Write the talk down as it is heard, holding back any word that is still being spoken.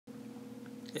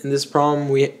In this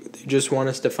problem, they just want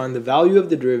us to find the value of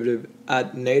the derivative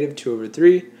at negative 2 over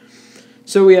 3.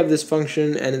 So we have this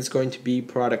function, and it's going to be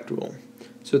product rule.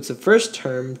 So it's the first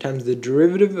term times the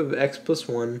derivative of x plus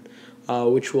 1,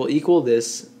 which will equal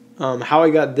this. How I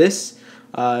got this?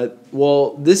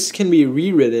 Well, this can be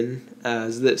rewritten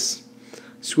as this.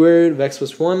 Square root of x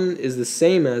plus 1 is the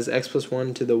same as x plus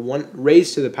 1 to the 1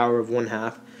 raised to the power of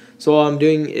 1/2. So all I'm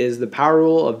doing is the power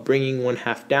rule of bringing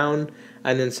 1/2 down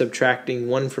and then subtracting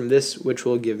 1 from this, which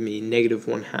will give me negative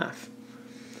 1/2.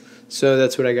 So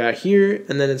that's what I got here,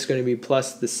 and then it's going to be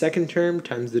plus the second term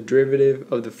times the derivative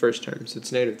of the first term, so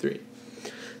it's negative 3.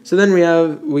 So then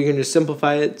we can just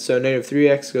simplify it, so negative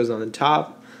 3x goes on the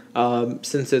top.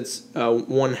 Since it's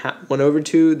 1 over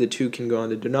 2, the 2 can go on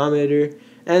the denominator,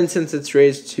 and since it's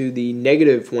raised to the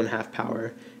negative 1/2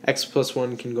 power, x plus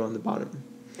 1 can go on the bottom.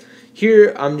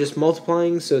 Here I'm just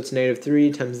multiplying, so it's negative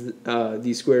 3 times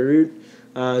the square root.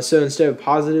 So instead of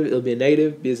positive, it'll be a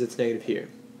negative because it's negative here.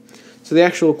 So the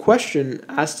actual question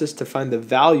asked us to find the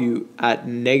value at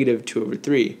negative 2 over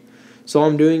 3. So all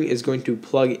I'm doing is going to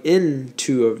plug in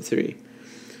 2 over 3.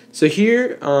 So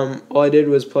here, all I did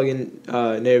was plug in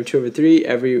negative 2 over 3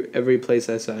 every place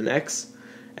I saw an x.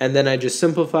 And then I just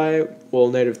simplify. Well,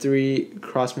 negative 3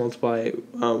 cross multiply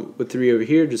with 3 over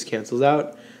here just cancels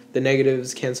out. The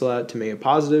negatives cancel out to make it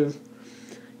positive.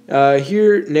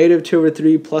 Here, negative 2 over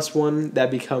 3 plus 1,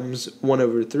 that becomes 1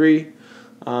 over 3.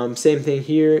 Same thing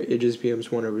here, it just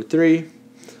becomes 1 over 3.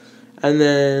 And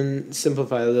then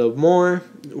simplify a little more.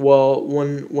 Well,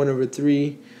 1 over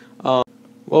 3.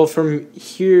 Well, from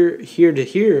here to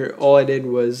here, all I did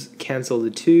was cancel the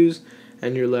 2's,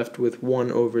 and you're left with 1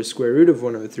 over square root of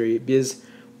 1 over 3, because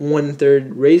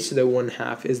 1/3 raised to the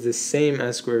 1/2 is the same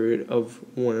as square root of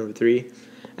 1 over 3.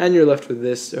 And you're left with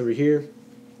this over here.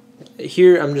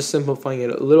 Here, I'm just simplifying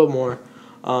it a little more.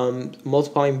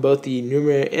 Multiplying both the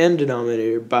numerator and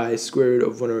denominator by square root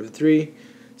of 1 over 3.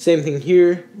 Same thing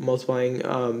here, multiplying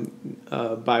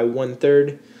by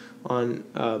 1/3 on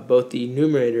both the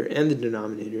numerator and the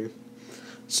denominator.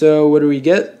 So what do we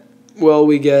get? Well,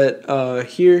 we get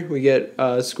here, we get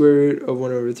square root of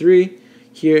 1 over 3.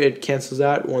 Here it cancels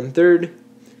out 1/3.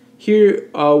 Here,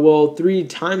 well, 3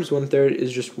 times 1/3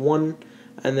 is just 1,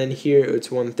 and then here it's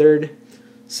 1/3.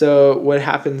 So what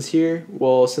happens here?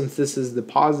 Well, since this is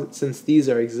since these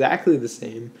are exactly the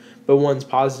same, but one's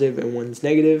positive and one's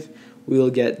negative, we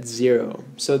will get 0.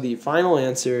 So the final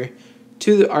answer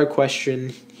to our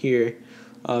question here,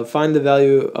 find the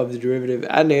value of the derivative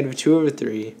at negative 2 over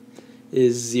 3,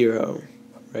 is 0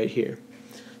 right here.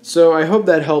 So I hope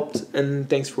that helped, and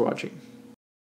thanks for watching.